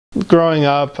Growing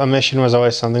up, a mission was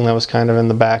always something that was kind of in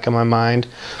the back of my mind,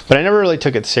 but I never really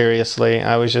took it seriously.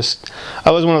 I was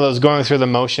one of those going through the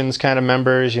motions kind of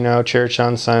members, you know, church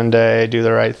on Sunday, do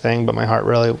the right thing, but my heart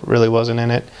really wasn't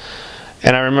in it.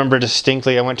 And I remember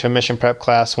distinctly I went to a mission prep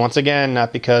class, once again,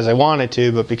 not because I wanted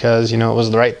to, but because, you know, it was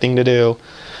the right thing to do.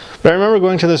 But I remember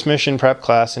going to this mission prep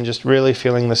class and just really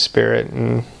feeling the Spirit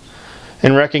and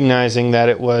recognizing that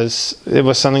it was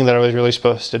something that I was really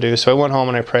supposed to do. So I went home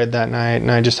and I prayed that night,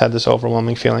 and I just had this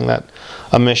overwhelming feeling that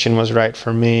a mission was right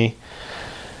for me.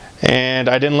 And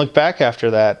I didn't look back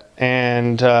after that.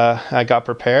 And I got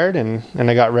prepared and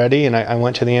I got ready, and I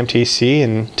went to the MTC.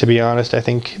 And to be honest, I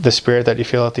think the Spirit that you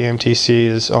feel at the MTC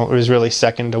is really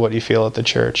second to what you feel at the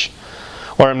church,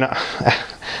 or I'm not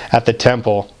at the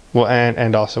temple, well,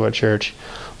 and also at church.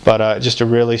 But just a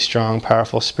really strong,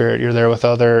 powerful Spirit. You're there with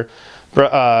other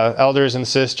elders and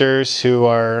sisters who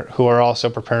are also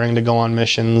preparing to go on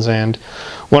missions. And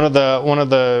one of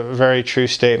the very true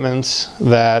statements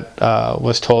that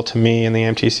was told to me in the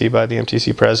MTC by the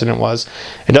MTC president was,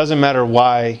 it doesn't matter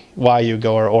why you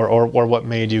go or what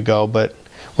made you go, but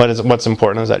what's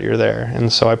important is that you're there.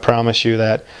 And so I promise you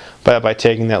that by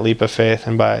taking that leap of faith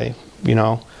and by, you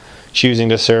know, choosing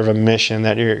to serve a mission,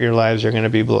 that your lives are going to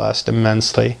be blessed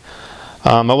immensely.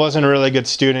 I wasn't a really good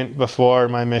student before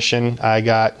my mission. I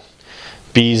got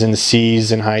B's and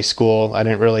C's in high school. I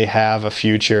didn't really have a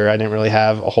future. I didn't really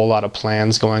have a whole lot of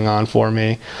plans going on for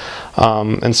me.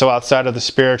 And so outside of the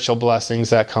spiritual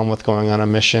blessings that come with going on a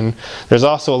mission, there's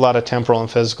also a lot of temporal and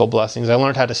physical blessings. I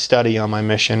learned how to study on my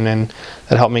mission, and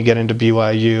that helped me get into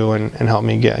BYU and helped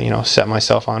me get, you know, set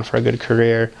myself on for a good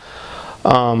career.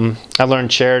 I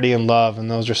learned charity and love, and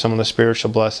those are some of the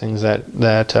spiritual blessings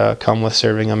that come with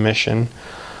serving a mission.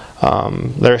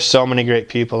 There are so many great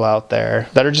people out there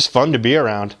that are just fun to be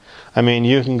around. I mean,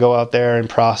 you can go out there and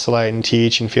proselyte and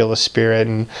teach and feel the Spirit,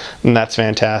 and that's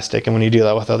fantastic. And when you do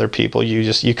that with other people,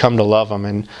 you come to love them.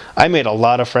 And I made a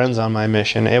lot of friends on my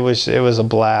mission. It was a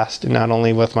blast, not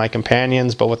only with my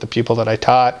companions, but with the people that I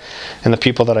taught and the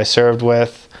people that I served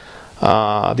with.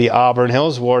 The Auburn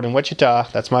Hills Ward in Wichita,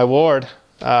 that's my ward.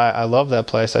 I love that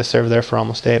place. I served there for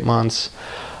almost 8 months.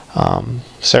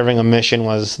 Serving a mission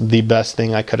was the best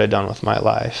thing I could have done with my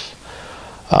life.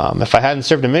 If I hadn't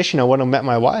served a mission, I wouldn't have met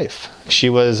my wife. She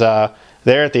was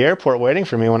there at the airport waiting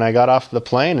for me when I got off the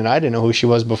plane, and I didn't know who she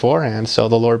was beforehand, so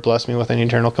the Lord blessed me with an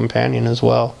eternal companion as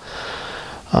well.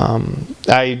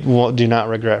 I do not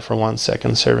regret for 1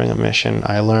 second serving a mission.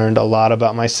 I learned a lot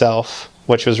about myself,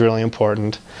 which was really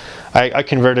important. I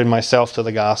converted myself to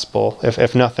the gospel.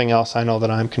 If nothing else, I know that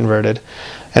I'm converted.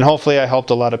 And hopefully I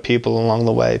helped a lot of people along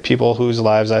the way, people whose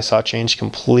lives I saw change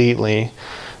completely.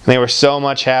 And they were so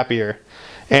much happier.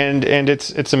 And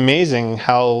it's amazing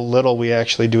how little we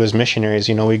actually do as missionaries.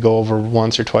 You know, we go over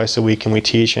once or twice a week and we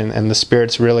teach, and the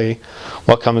Spirit's really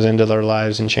what comes into their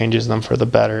lives and changes them for the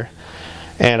better.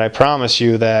 And I promise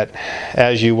you that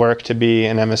as you work to be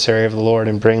an emissary of the Lord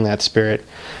and bring that Spirit,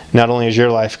 not only is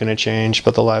your life going to change,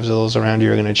 but the lives of those around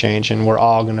you are going to change, and we're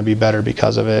all going to be better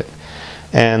because of it.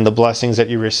 And the blessings that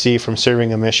you receive from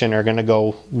serving a mission are going to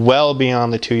go well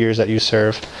beyond the 2 years that you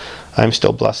serve. I'm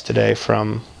still blessed today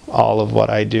from all of what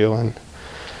I do, and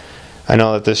I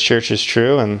know that this church is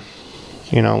true. And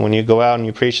you know, when you go out and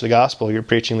you preach the gospel, you're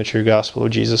preaching the true gospel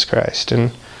of Jesus Christ.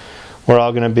 And we're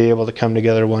all going to be able to come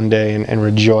together one day and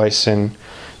rejoice in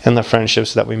the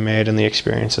friendships that we made and the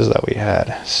experiences that we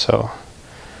had. So,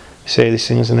 I say these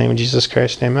things in the name of Jesus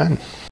Christ. Amen.